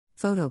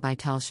Photo by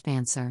Tal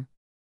Schpanzer.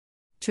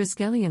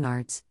 Triskelion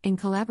Arts, in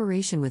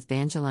collaboration with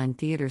Vangeline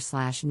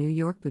Theatre/New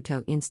York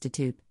Butoh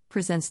Institute,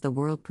 presents the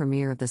world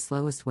premiere of The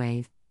Slowest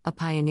Wave, a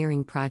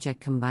pioneering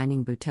project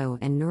combining Butoh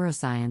and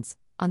neuroscience,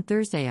 on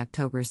Thursday,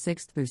 October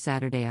 6 through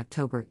Saturday,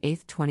 October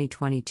 8,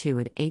 2022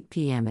 at 8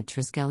 p.m. at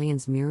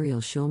Triskelion's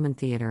Muriel Schulman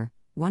Theater,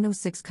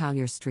 106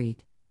 Collier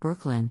Street,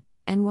 Brooklyn,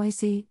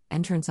 NYC,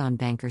 entrance on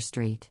Banker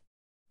Street.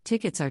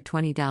 Tickets are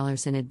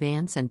 $20 in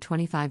advance and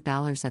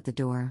 $25 at the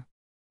door.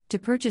 To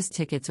purchase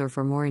tickets or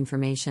for more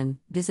information,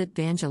 visit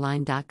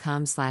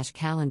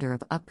vangeline.com/calendar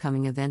of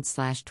upcoming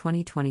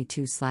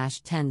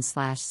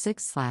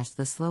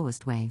events/2022/10/6/The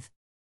Slowest Wave.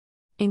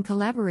 In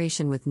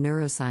collaboration with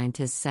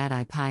neuroscientists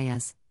Sadie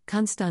Payas,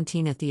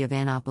 Konstantina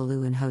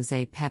Theovanopoulou and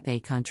Jose Pepe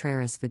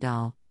Contreras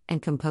Vidal,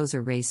 and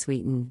composer Ray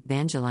Sweeten,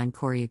 Vangeline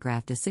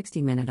choreographed a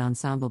 60-minute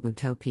ensemble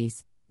Butoh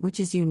piece, which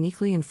is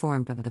uniquely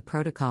informed of the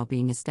protocol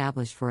being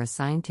established for a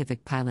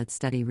scientific pilot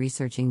study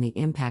researching the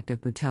impact of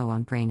Butoh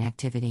on brain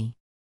activity.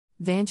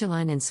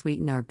 Vangeline and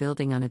Sweeten are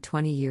building on a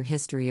 20-year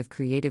history of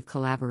creative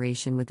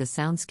collaboration with a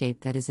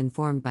soundscape that is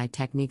informed by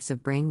techniques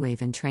of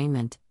brainwave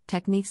entrainment,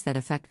 techniques that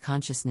affect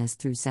consciousness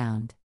through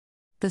sound.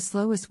 The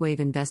Slowest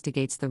Wave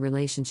investigates the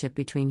relationship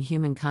between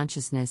human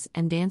consciousness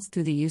and dance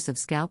through the use of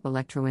scalp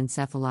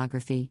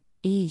electroencephalography,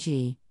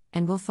 EEG,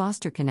 and will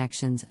foster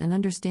connections and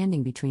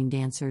understanding between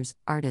dancers,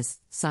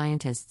 artists,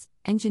 scientists,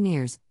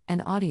 engineers,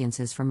 and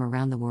audiences from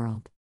around the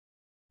world.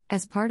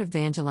 As part of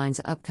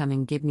Vangeline's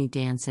upcoming Give Me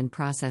Dance and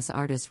Process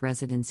Artist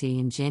Residency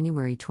in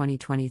January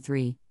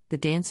 2023, the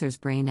dancer's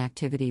brain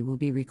activity will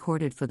be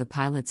recorded for the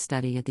pilot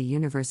study at the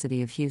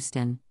University of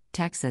Houston,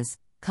 Texas,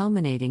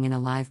 culminating in a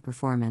live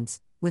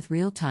performance, with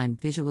real-time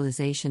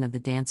visualization of the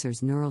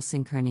dancer's neural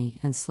synchrony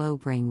and slow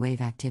brain wave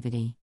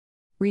activity.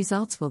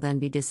 Results will then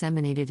be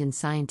disseminated in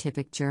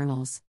scientific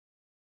journals.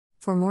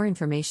 For more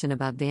information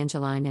about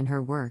Vangeline and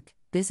her work,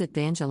 visit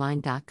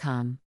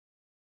vangeline.com.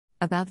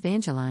 About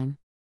Vangeline.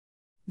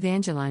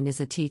 Vangeline is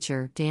a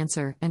teacher,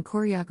 dancer, and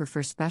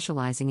choreographer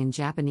specializing in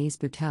Japanese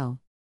Butoh.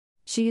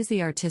 She is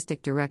the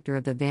artistic director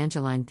of the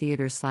Vangeline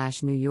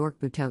Theatre/New York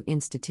Butoh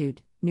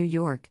Institute, New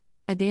York,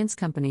 a dance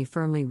company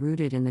firmly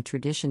rooted in the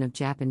tradition of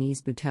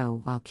Japanese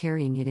Butoh while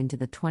carrying it into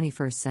the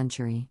 21st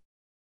century.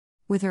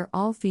 With her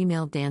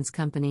all-female dance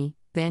company,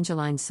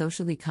 Vangeline's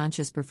socially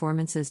conscious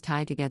performances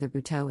tie together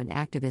Butoh and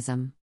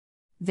activism.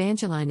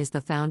 Vangeline is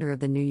the founder of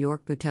the New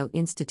York Butoh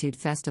Institute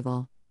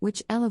Festival,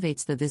 which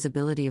elevates the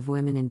visibility of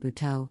women in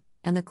Butoh,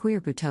 and the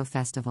Queer Butoh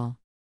Festival.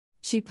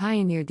 She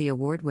pioneered the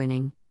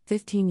award-winning,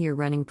 15-year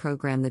running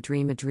program The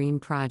Dream a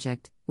Dream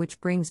Project, which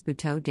brings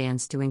Butoh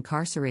dance to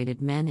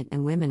incarcerated men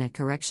and women at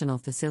correctional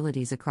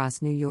facilities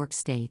across New York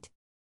State.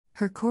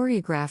 Her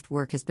choreographed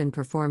work has been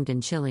performed in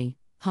Chile,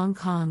 Hong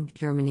Kong,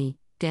 Germany,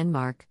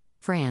 Denmark,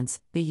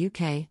 France, the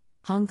UK,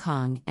 Hong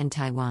Kong, and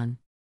Taiwan.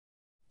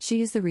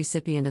 She is the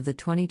recipient of the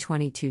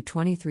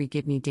 2022-23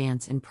 Give Me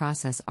Dance and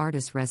Process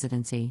Artist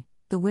Residency,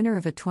 the winner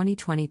of a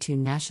 2022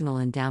 National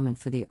Endowment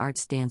for the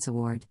Arts Dance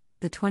Award,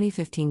 the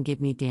 2015 Give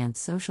Me Dance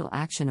Social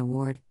Action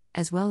Award,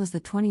 as well as the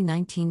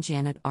 2019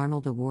 Janet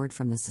Arnold Award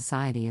from the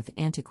Society of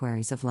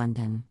Antiquaries of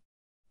London.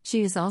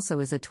 She is also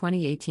a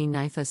 2018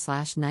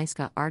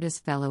 NIFA/NYSCA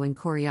Artist Fellow in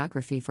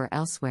Choreography for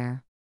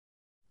Elsewhere.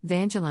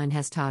 Vangeline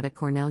has taught at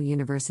Cornell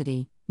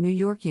University, New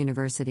York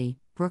University,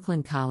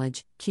 Brooklyn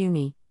College,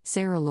 CUNY,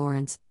 Sarah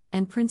Lawrence,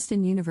 and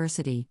Princeton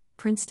University,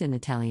 Princeton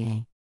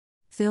Atelier.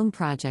 Film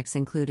projects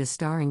include a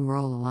starring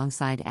role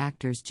alongside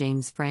actors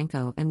James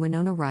Franco and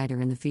Winona Ryder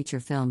in the feature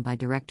film by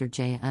director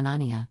Jay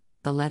Anania,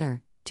 The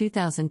Letter,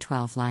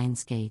 2012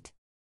 Lionsgate.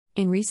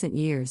 In recent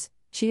years,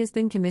 she has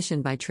been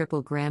commissioned by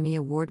triple Grammy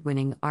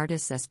Award-winning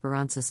artists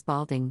Esperanza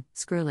Spalding,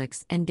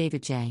 Skrillex, and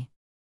David J.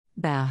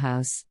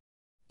 Bauhaus.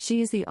 She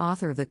is the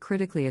author of the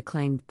critically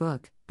acclaimed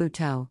book,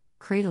 Butoh,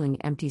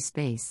 Cradling Empty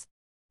Space.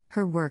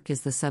 Her work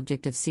is the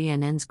subject of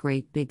CNN's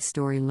Great Big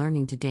Story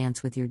Learning to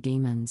Dance with Your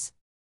Demons.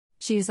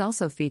 She is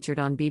also featured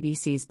on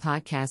BBC's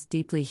podcast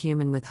Deeply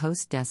Human with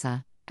host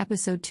Dessa,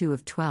 episode 2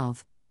 of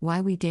 12,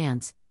 Why We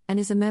Dance, and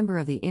is a member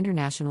of the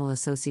International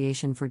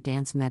Association for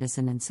Dance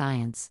Medicine and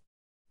Science.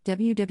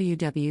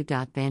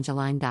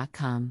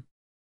 www.vangeline.com.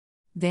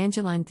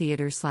 Vangeline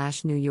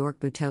Theatre/New York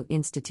Butoh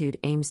Institute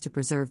aims to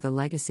preserve the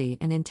legacy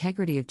and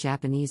integrity of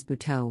Japanese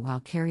Butoh while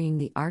carrying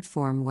the art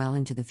form well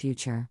into the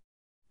future.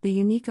 The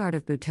unique art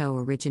of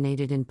Butoh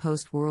originated in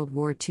post-World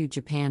War II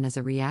Japan as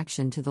a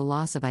reaction to the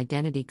loss of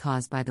identity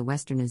caused by the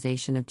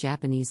westernization of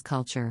Japanese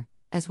culture,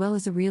 as well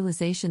as a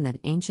realization that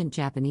ancient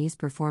Japanese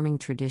performing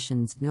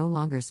traditions no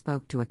longer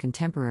spoke to a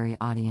contemporary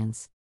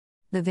audience.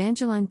 The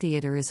Vangeline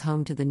Theatre is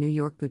home to the New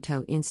York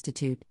Butoh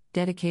Institute,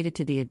 dedicated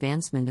to the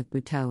advancement of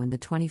Butoh in the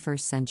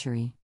 21st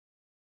century.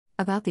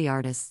 About the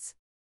artists.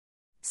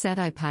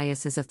 Sadie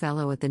Payas is a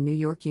fellow at the New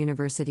York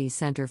University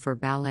Center for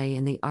Ballet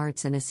and the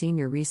Arts and a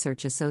senior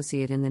research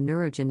associate in the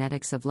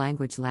Neurogenetics of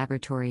Language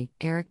Laboratory,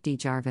 Eric D.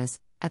 Jarvis,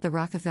 at the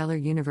Rockefeller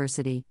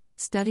University,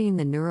 studying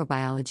the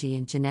neurobiology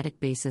and genetic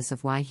basis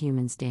of why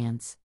humans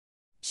dance.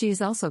 She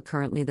is also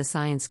currently the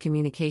Science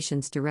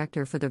Communications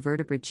Director for the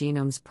Vertebrate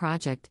Genomes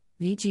Project,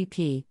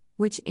 VGP,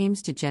 which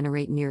aims to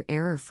generate near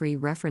error-free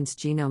reference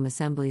genome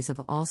assemblies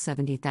of all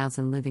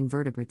 70,000 living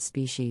vertebrate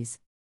species.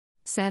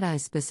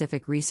 SADI's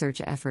specific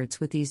research efforts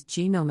with these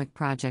genomic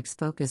projects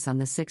focus on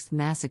the sixth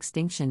mass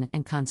extinction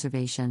and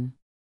conservation.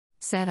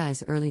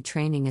 SADI's early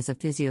training as a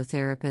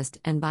physiotherapist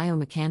and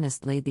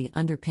biomechanist laid the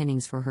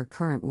underpinnings for her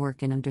current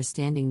work in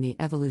understanding the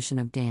evolution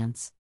of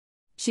dance.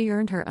 She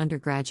earned her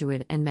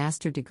undergraduate and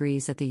master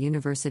degrees at the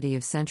University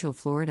of Central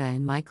Florida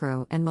in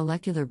micro and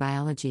molecular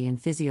biology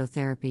and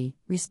physiotherapy,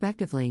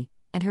 respectively,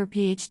 and her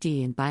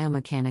PhD in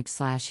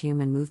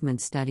biomechanics/human movement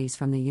studies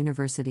from the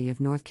University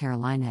of North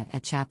Carolina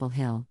at Chapel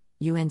Hill,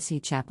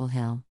 UNC Chapel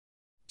Hill.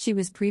 She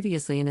was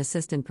previously an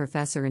assistant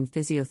professor in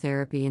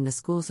physiotherapy in the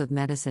schools of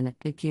medicine at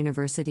Duke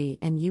University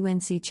and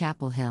UNC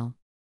Chapel Hill.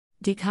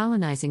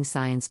 Decolonizing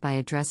science by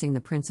addressing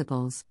the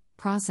principles,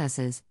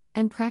 processes,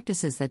 and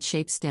practices that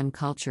shape STEM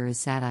culture is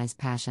SADI's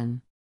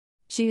passion.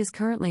 She is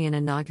currently an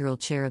inaugural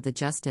chair of the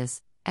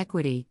Justice,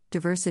 Equity,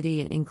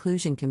 Diversity and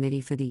Inclusion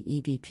Committee for the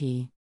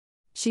EBP.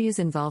 She is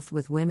involved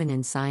with Women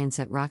in Science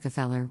at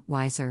Rockefeller,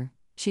 Weiser.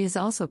 She has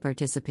also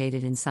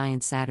participated in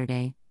Science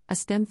Saturday, a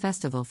STEM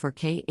festival for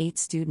K-8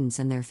 students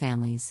and their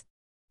families.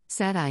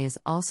 SADI is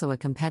also a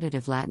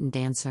competitive Latin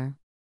dancer.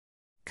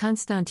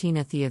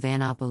 Konstantina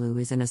Theophanopoulou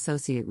is an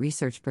associate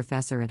research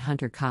professor at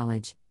Hunter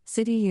College,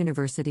 City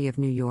University of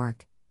New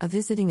York, a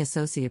visiting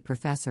associate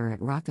professor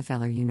at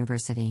Rockefeller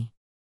University.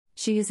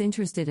 She is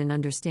interested in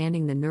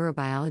understanding the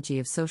neurobiology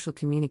of social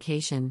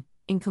communication,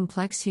 in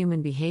complex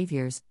human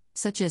behaviors,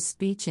 such as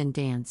speech and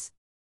dance.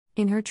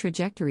 In her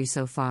trajectory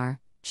so far,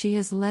 she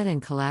has led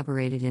and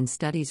collaborated in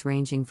studies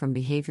ranging from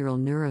behavioral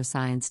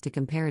neuroscience to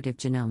comparative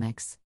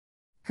genomics.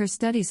 Her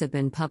studies have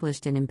been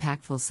published in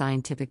impactful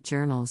scientific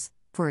journals,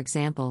 for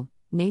example,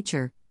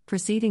 Nature,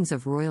 Proceedings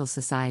of Royal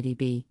Society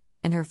B,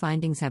 and her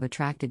findings have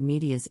attracted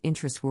media's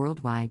interest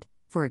worldwide,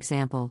 for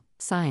example,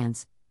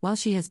 Science, while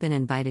she has been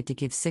invited to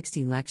give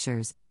 60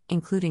 lectures,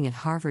 including at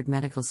Harvard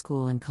Medical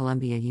School and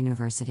Columbia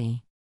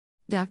University.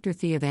 Dr.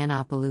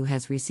 Theophanopoulou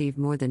has received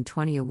more than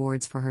 20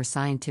 awards for her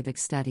scientific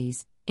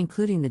studies,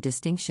 including the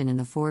distinction in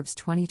the Forbes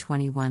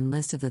 2021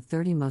 list of the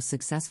 30 most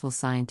successful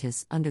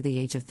scientists under the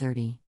age of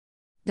 30.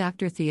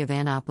 Dr.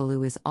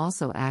 Theophanopoulou is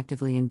also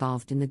actively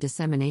involved in the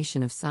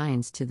dissemination of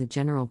science to the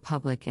general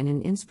public and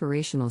in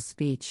inspirational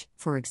speech,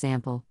 for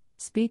example,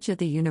 speech at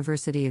the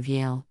University of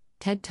Yale,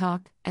 TED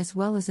Talk, as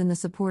well as in the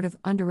support of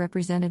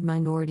underrepresented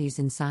minorities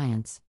in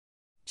science.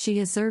 She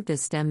has served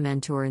as STEM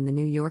mentor in the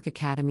New York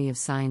Academy of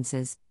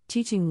Sciences,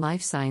 teaching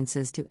life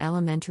sciences to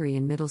elementary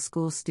and middle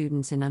school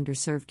students in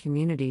underserved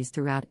communities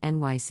throughout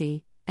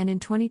NYC, and in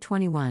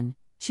 2021,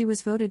 she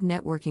was voted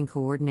networking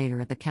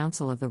coordinator at the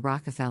Council of the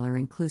Rockefeller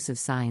Inclusive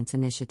Science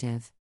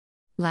Initiative.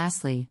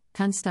 Lastly,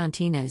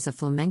 Konstantina is a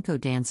flamenco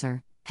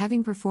dancer,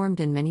 having performed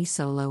in many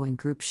solo and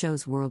group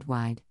shows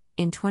worldwide.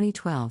 In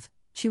 2012,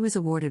 she was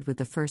awarded with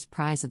the first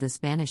prize of the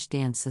Spanish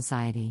Dance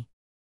Society.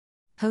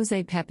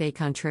 José Pepe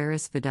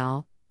Contreras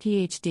Vidal,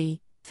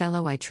 Ph.D.,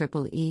 Fellow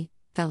IEEE,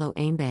 Fellow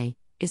AIMBE,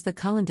 is the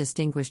Cullen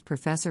Distinguished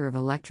Professor of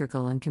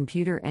Electrical and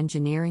Computer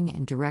Engineering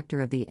and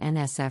Director of the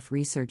NSF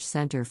Research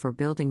Center for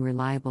Building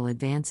Reliable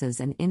Advances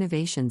and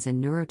Innovations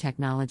in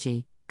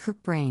Neurotechnology,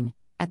 Cook Brain,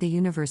 at the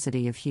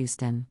University of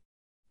Houston.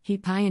 He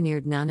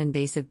pioneered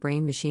non-invasive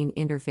brain-machine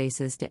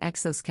interfaces to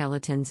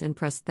exoskeletons and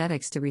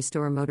prosthetics to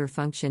restore motor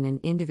function in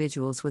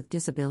individuals with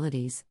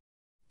disabilities.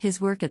 His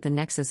work at the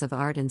nexus of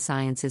art and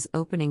science is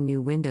opening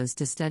new windows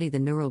to study the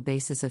neural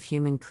basis of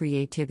human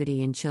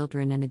creativity in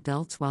children and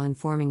adults while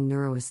informing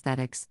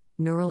neuroaesthetics,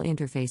 neural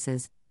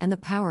interfaces, and the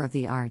power of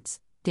the arts,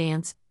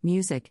 dance,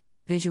 music,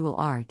 visual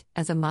art,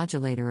 as a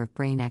modulator of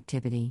brain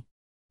activity.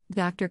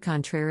 Dr.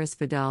 Contreras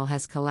Vidal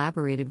has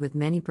collaborated with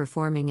many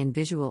performing and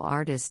visual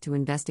artists to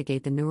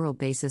investigate the neural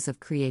basis of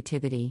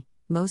creativity.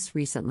 Most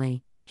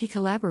recently, he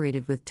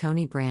collaborated with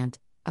Tony Brandt,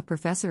 a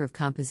professor of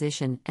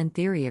composition and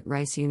theory at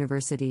Rice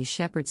University's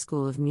Shepherd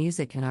School of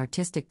Music and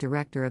artistic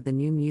director of the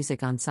new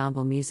music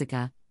ensemble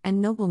Musica, and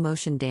Noble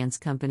Motion Dance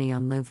Company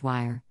on Live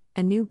Wire,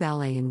 a new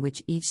ballet in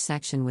which each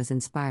section was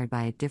inspired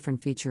by a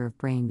different feature of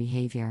brain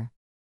behavior.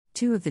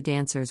 Two of the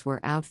dancers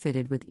were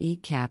outfitted with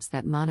e-caps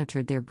that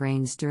monitored their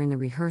brains during the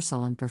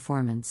rehearsal and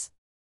performance.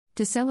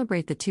 To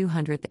celebrate the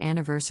 200th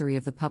anniversary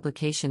of the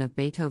publication of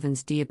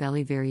Beethoven's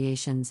Diabelli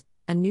Variations,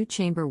 a new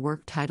chamber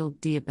work titled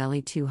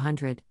Diabelli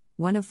 200,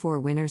 one of 4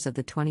 winners of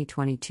the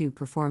 2022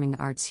 Performing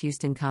Arts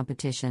Houston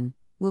competition,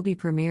 will be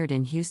premiered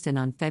in Houston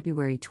on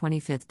February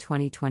 25,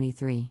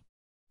 2023.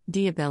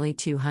 Diabelli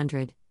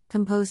 200,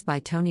 composed by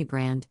Tony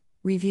Brandt,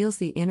 reveals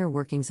the inner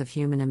workings of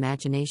human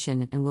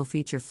imagination and will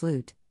feature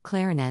flute,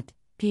 clarinet,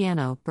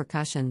 piano,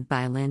 percussion,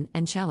 violin,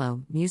 and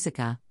cello,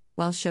 musica,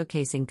 while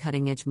showcasing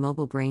cutting-edge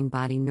mobile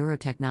brain-body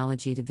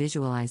neurotechnology to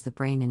visualize the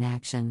brain in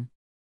action.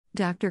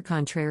 Dr.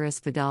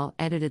 Contreras Vidal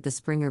edited the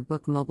Springer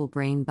book Mobile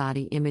Brain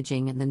Body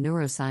Imaging and the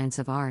Neuroscience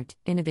of Art,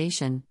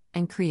 Innovation,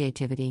 and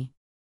Creativity.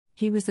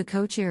 He was the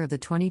co-chair of the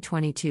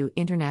 2022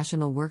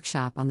 International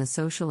Workshop on the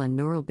Social and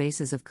Neural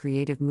Basis of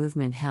Creative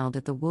Movement held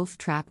at the Wolf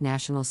Trap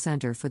National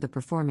Center for the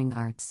Performing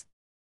Arts.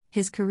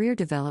 His career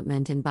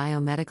development in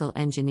biomedical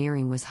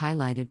engineering was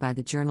highlighted by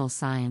the journal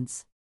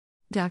Science.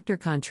 Dr.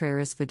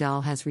 Contreras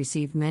Vidal has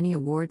received many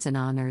awards and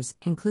honors,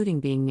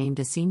 including being named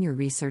a senior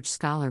research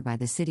scholar by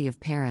the City of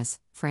Paris,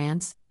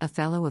 France, a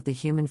fellow of the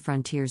Human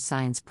Frontiers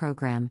Science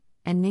Program,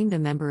 and named a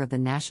member of the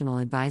National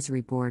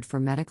Advisory Board for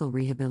Medical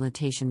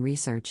Rehabilitation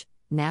Research,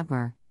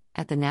 NABMR,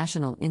 at the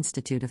National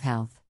Institute of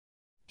Health.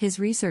 His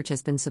research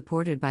has been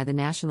supported by the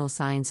National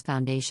Science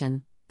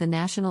Foundation, the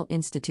National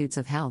Institutes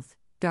of Health,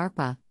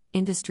 DARPA,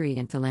 Industry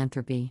and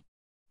Philanthropy.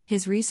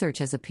 His research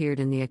has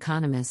appeared in The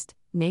Economist,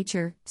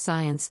 Nature,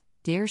 Science,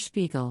 Der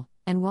Spiegel,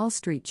 and Wall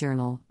Street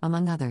Journal,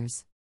 among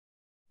others.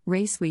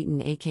 Ray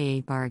Sweeten,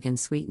 aka Barragan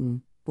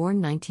Sweeten, born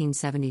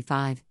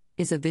 1975,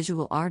 is a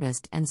visual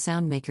artist and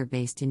sound maker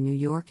based in New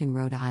York and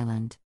Rhode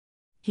Island.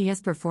 He has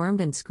performed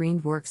and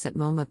screened works at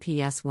MoMA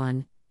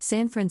PS1,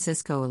 San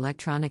Francisco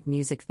Electronic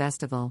Music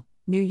Festival,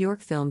 New York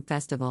Film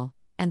Festival,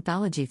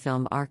 Anthology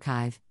Film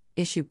Archive,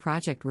 Issue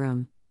Project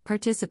Room,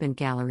 Participant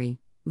Gallery,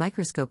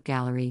 Microscope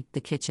Gallery, The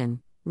Kitchen,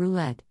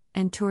 Roulette,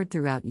 and toured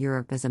throughout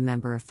Europe as a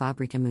member of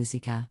Fabrica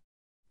Musica.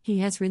 He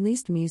has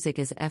released music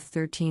as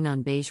F13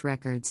 on Beige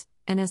Records,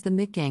 and as the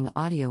Mick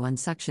Audio on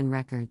Suction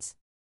Records.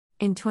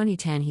 In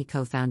 2010 he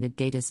co-founded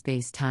Data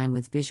Space Time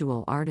with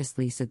visual artist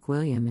Lisa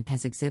Gwilliam and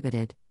has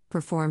exhibited,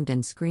 performed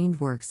and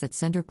screened works at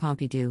Centre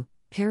Pompidou,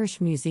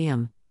 Parrish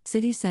Museum,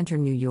 City Center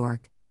New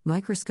York,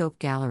 Microscope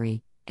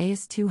Gallery,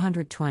 AS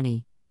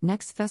 220,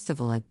 Next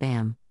Festival at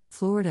BAM,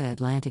 Florida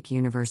Atlantic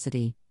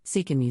University,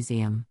 Sika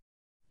Museum.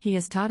 He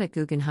has taught at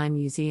Guggenheim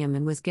Museum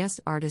and was guest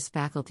artist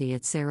faculty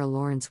at Sarah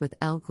Lawrence with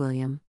L.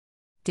 Gwilliam.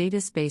 Data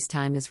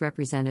Spacetime is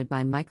represented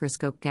by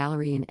Microscope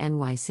Gallery in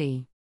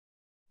NYC.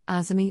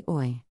 Azami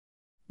Oye.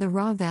 The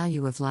raw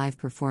value of live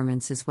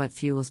performance is what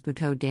fuels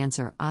Butoh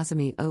dancer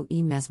Azami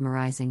Oye.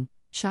 Mesmerizing,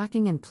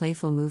 shocking and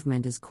playful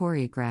movement is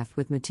choreographed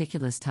with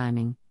meticulous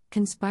timing,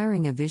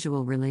 conspiring a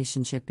visual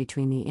relationship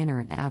between the inner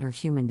and outer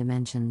human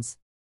dimensions.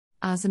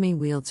 Azami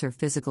wields her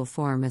physical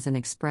form as an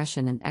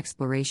expression and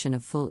exploration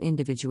of full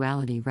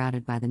individuality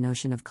routed by the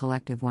notion of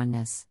collective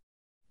oneness.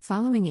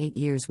 Following 8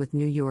 years with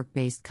New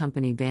York-based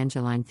company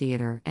Vangeline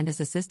Theatre and as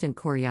assistant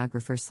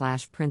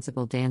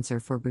choreographer/principal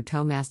dancer for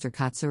Butoh master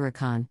Katsura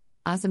Kan,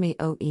 Azami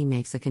Oye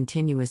makes a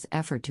continuous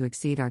effort to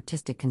exceed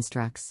artistic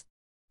constructs.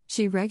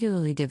 She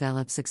regularly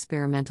develops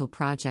experimental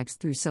projects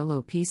through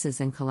solo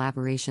pieces and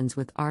collaborations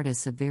with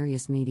artists of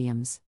various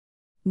mediums.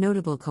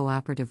 Notable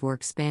cooperative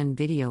works span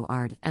video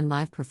art and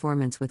live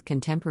performance with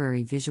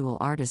contemporary visual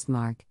artist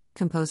Mark,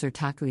 composer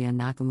Takuya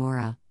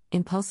Nakamura,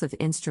 impulsive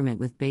instrument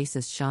with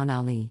bassist Sean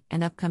Ali,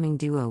 and upcoming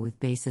duo with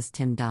bassist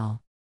Tim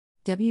Dahl.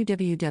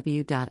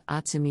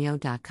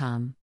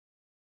 www.atsumio.com.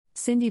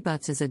 Cindy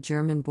Butz is a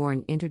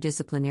German-born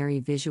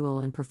interdisciplinary visual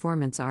and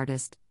performance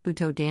artist,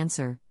 Butoh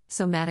dancer,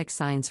 somatic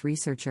science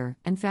researcher,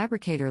 and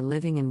fabricator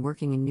living and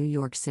working in New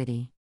York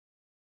City.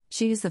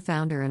 She is the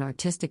founder and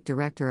artistic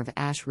director of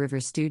Ash River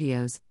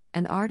Studios,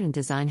 an art and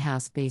design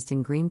house based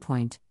in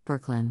Greenpoint,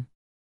 Brooklyn.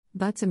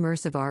 Butz'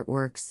 immersive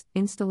artworks,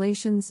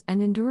 installations,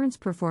 and endurance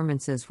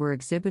performances were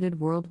exhibited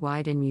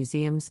worldwide in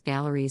museums,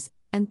 galleries,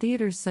 and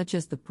theaters such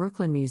as the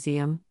Brooklyn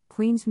Museum,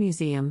 Queens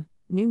Museum,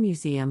 New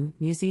Museum,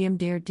 Museum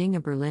der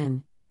Dinge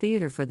Berlin,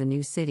 Theater for the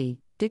New City,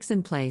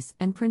 Dixon Place,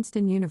 and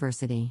Princeton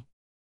University.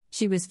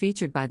 She was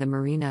featured by the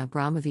Marina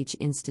Abramovich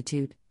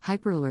Institute,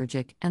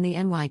 Hyperallergic, and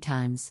the NY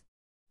Times.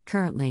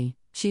 Currently,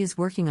 she is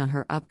working on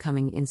her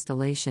upcoming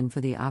installation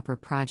for the opera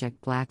project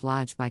Black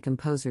Lodge by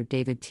composer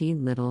David T.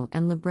 Little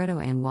and libretto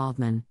Anne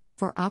Waldman,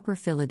 for Opera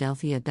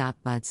Philadelphia.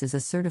 Butz is a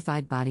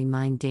certified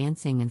body-mind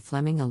dancing and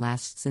Fleming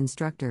Elastics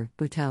instructor,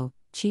 Butoh,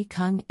 Qi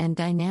Kung, and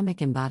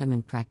dynamic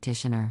embodiment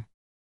practitioner.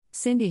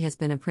 Cindy has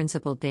been a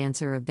principal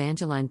dancer of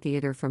Vangeline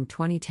Theatre from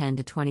 2010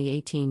 to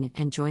 2018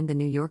 and joined the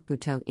New York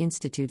Butoh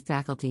Institute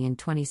faculty in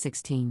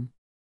 2016.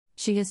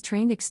 She has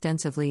trained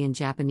extensively in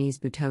Japanese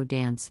Butoh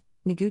dance,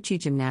 Noguchi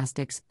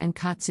gymnastics, and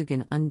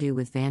Kotsugen undo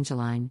with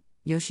Vangeline,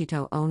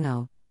 Yoshito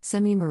Ono,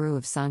 Semi Maru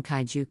of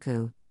Sankai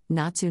Juku,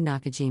 Natsu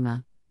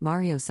Nakajima,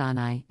 Mario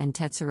Sanai, and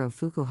Tetsuro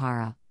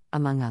Fukuhara,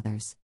 among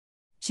others.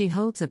 She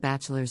holds a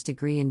bachelor's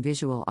degree in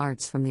visual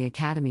arts from the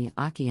Academy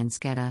Aki in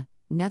Skeda,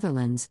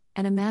 Netherlands,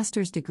 and a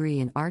master's degree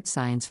in art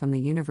science from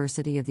the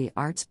University of the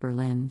Arts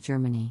Berlin,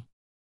 Germany.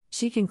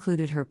 She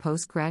concluded her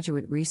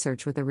postgraduate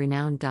research with a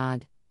renowned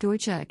DOD,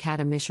 Deutsche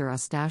Akademischer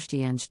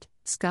Austauschdienst,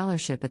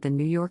 scholarship at the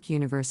New York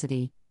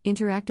University,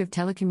 Interactive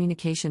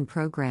Telecommunication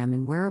Program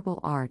in Wearable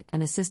Art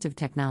and Assistive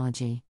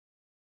Technology.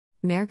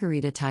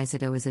 Margarita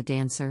Taisato is a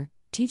dancer,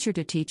 teacher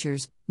to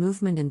teachers,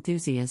 movement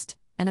enthusiast,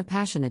 and a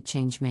passionate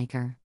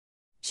changemaker.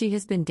 She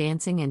has been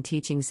dancing and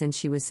teaching since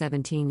she was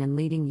 17 and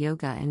leading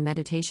yoga and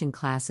meditation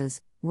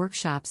classes,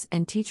 workshops,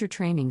 and teacher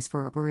trainings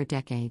for over a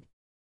decade.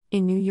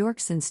 In New York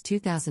since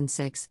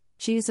 2006,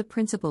 she is a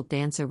principal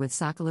dancer with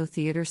Socolo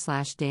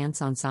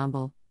Theater/Dance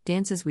Ensemble,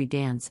 Dances We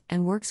Dance,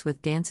 and works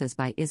with dances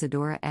by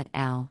Isadora et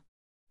al.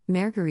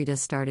 Margarita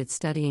started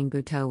studying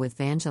Butoh with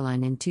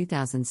Vangeline in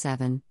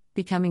 2007,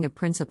 becoming a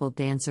principal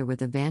dancer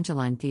with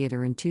Evangeline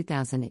Theatre in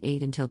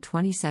 2008 until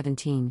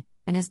 2017,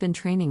 and has been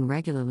training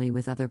regularly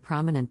with other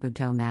prominent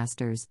Butoh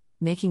masters,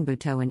 making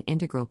Butoh an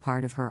integral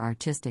part of her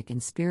artistic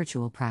and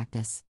spiritual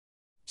practice.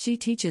 She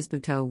teaches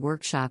Butoh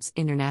workshops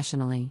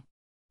internationally.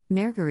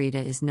 Margarita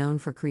is known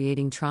for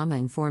creating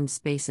trauma-informed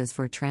spaces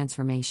for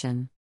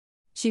transformation.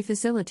 She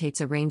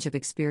facilitates a range of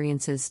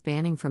experiences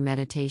spanning from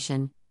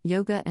meditation,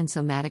 yoga and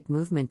somatic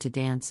movement to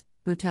dance,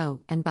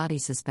 Butoh, and body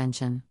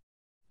suspension.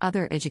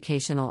 Other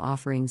educational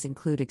offerings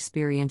include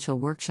experiential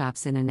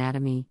workshops in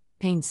anatomy,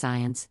 pain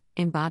science,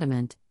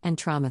 embodiment, and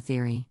trauma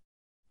theory.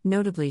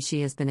 Notably,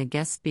 she has been a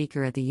guest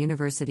speaker at the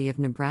University of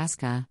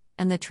Nebraska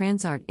and the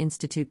TransArt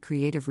Institute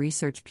Creative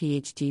Research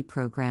PhD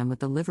program with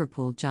the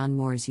Liverpool John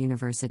Moores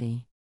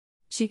University.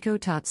 She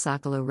co-taught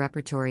Sokolow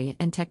repertory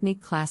and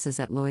technique classes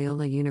at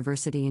Loyola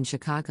University in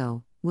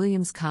Chicago,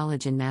 Williams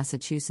College in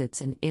Massachusetts,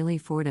 and Ailey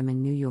Fordham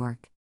in New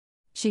York.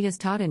 She has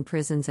taught in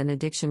prisons and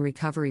addiction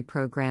recovery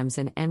programs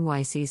in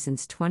NYC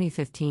since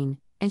 2015,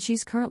 and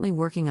she's currently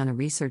working on a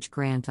research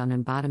grant on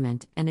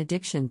embodiment and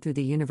addiction through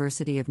the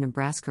University of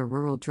Nebraska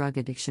Rural Drug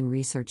Addiction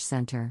Research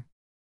Center.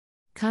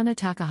 Kana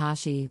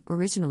Takahashi,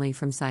 originally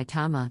from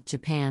Saitama,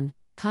 Japan,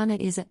 Kana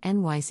is a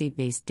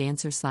NYC-based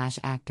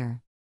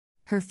dancer/actor.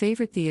 Her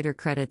favorite theater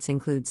credits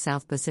include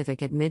South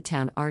Pacific at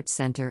Midtown Arts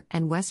Center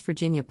and West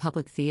Virginia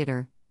Public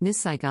Theater, Miss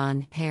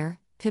Saigon, Hair,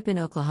 Pippin,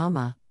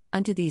 Oklahoma,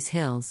 Unto These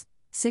Hills,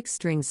 Six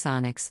String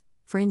Sonics,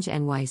 Fringe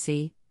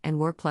NYC, and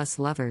War Plus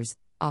Lovers,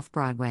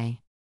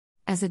 off-Broadway.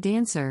 As a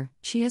dancer,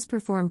 she has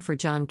performed for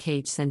John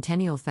Cage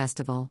Centennial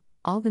Festival,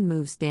 Alban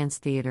Moves Dance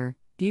Theater,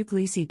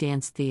 Puglisi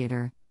Dance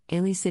Theater,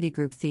 Ailey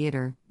Citigroup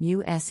Theater,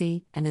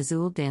 USE, and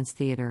Azul Dance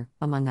Theater,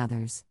 among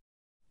others.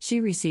 She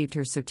received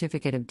her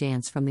certificate of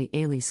dance from the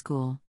Ailey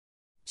School.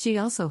 She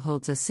also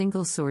holds a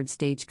single sword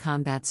stage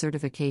combat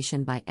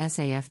certification by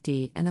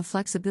SAFD and a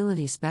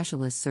flexibility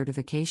specialist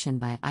certification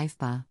by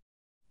IFBA.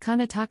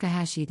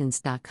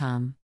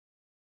 KanaTakahashiDance.com.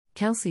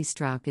 Kelsey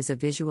Strauch is a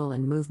visual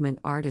and movement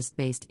artist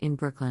based in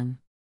Brooklyn.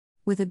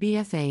 With a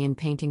BFA in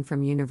painting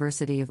from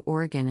University of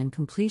Oregon and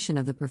completion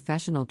of the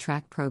professional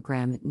track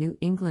program at New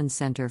England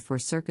Center for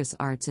Circus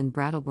Arts in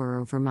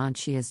Brattleboro, Vermont,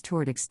 she has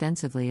toured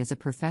extensively as a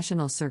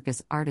professional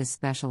circus artist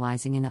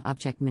specializing in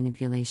object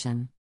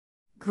manipulation.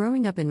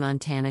 Growing up in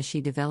Montana,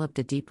 she developed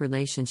a deep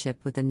relationship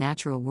with the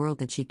natural world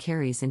that she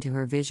carries into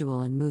her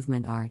visual and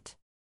movement art.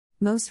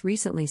 Most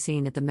recently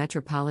seen at the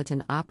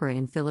Metropolitan Opera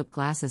in Philip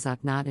Glass's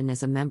Akhenaten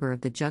as a member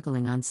of the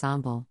Juggling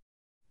Ensemble.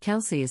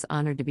 Kelsey is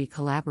honored to be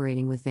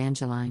collaborating with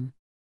Evangeline.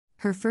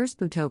 Her first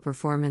Butoh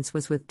performance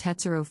was with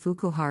Tetsuro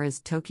Fukuhara's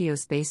Tokyo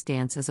Space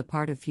Dance as a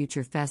part of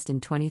Future Fest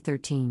in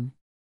 2013.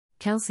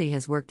 Kelsey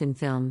has worked in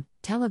film,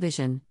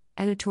 television,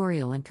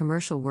 editorial and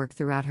commercial work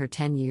throughout her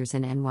 10 years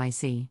in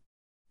NYC.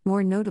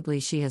 More notably,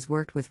 she has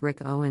worked with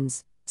Rick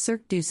Owens,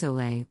 Cirque du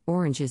Soleil,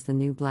 Orange is the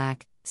New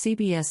Black,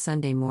 CBS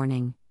Sunday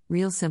Morning,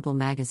 Real Simple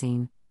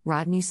Magazine,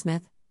 Rodney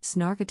Smith,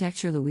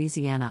 Snarkitecture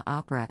Louisiana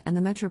Opera and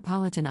the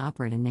Metropolitan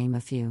Opera, to name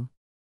a few.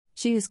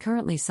 She is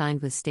currently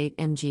signed with State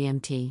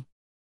MGMT.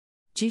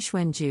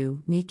 Jixuan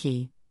Zhu,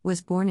 Miki,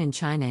 was born in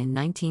China in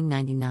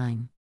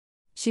 1999.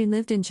 She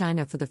lived in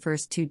China for the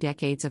first 2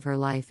 decades of her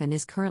life and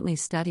is currently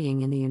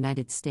studying in the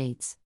United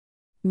States.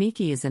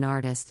 Miki is an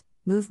artist,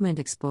 movement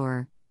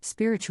explorer,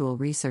 spiritual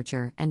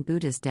researcher, and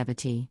Buddhist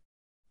devotee.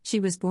 She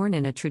was born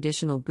in a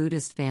traditional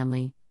Buddhist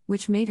family,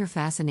 which made her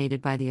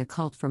fascinated by the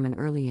occult from an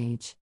early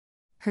age.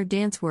 Her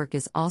dance work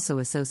is also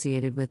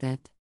associated with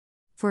it.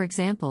 For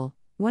example,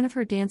 one of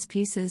her dance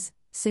pieces,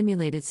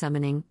 Simulated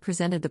Summoning,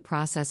 presented the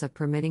process of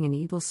permitting an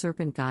evil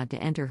serpent god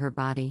to enter her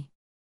body.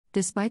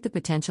 Despite the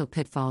potential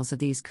pitfalls of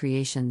these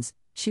creations,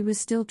 she was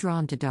still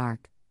drawn to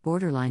dark,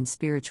 borderline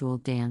spiritual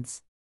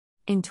dance.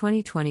 In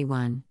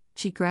 2021,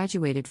 she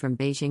graduated from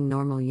Beijing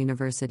Normal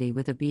University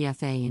with a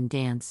BFA in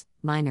dance,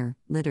 minor,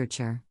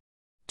 literature.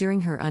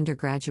 During her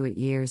undergraduate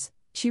years,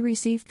 she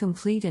received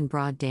complete and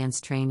broad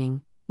dance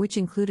training, which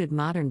included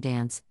modern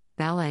dance,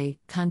 ballet,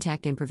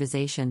 contact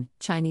improvisation,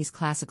 Chinese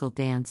classical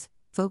dance,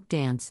 folk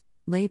dance,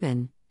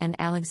 Laban, and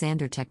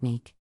Alexander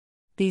technique.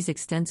 These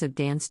extensive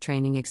dance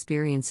training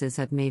experiences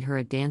have made her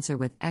a dancer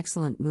with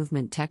excellent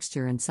movement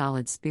texture and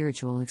solid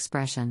spiritual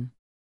expression.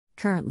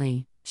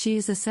 Currently, she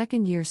is a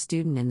second-year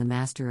student in the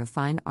Master of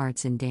Fine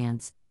Arts in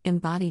Dance,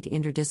 Embodied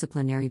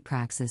Interdisciplinary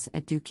Praxis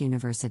at Duke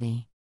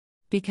University.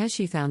 Because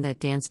she found that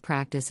dance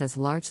practice has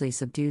largely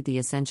subdued the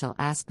essential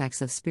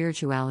aspects of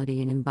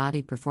spirituality and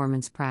embodied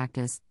performance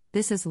practice,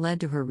 this has led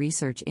to her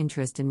research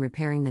interest in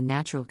repairing the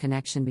natural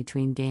connection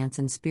between dance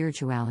and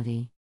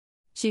spirituality.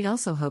 She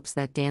also hopes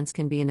that dance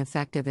can be an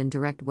effective and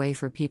direct way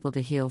for people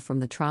to heal from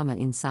the trauma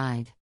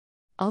inside.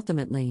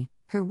 Ultimately,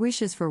 her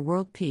wish is for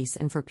world peace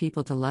and for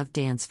people to love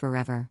dance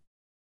forever.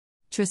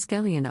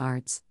 Triskelion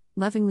Arts,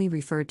 lovingly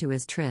referred to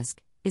as Trisk,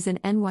 is an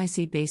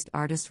NYC-based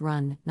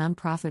artist-run,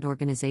 nonprofit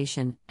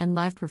organization and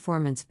live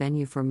performance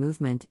venue for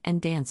movement and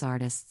dance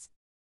artists.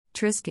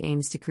 Trisk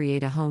aims to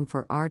create a home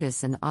for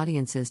artists and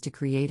audiences to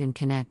create and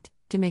connect,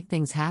 to make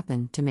things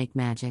happen, to make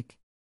magic.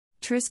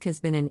 Trisk has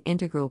been an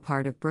integral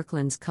part of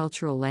Brooklyn's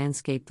cultural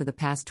landscape for the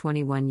past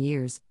 21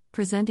 years,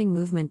 presenting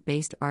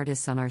movement-based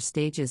artists on our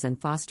stages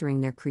and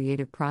fostering their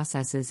creative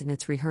processes in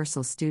its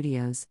rehearsal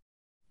studios.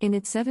 In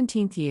its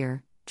 17th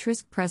year,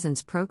 Trisk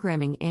Presents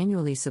programming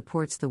annually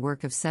supports the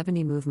work of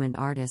 70 movement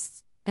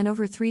artists, and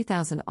over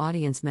 3,000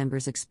 audience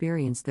members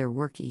experience their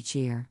work each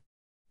year.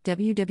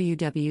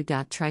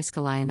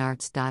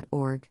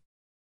 www.triskallionarts.org.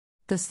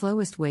 The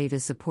Slowest Wave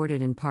is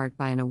supported in part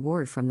by an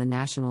award from the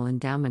National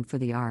Endowment for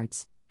the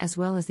Arts, as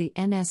well as the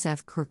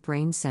NSF Kirk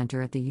Brain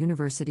Center at the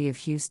University of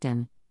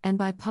Houston, and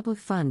by public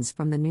funds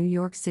from the New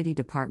York City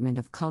Department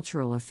of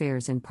Cultural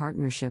Affairs in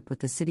partnership with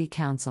the City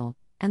Council,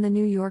 and the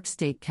New York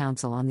State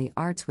Council on the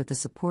Arts with the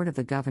support of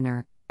the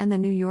Governor, and the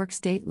New York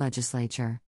State Legislature.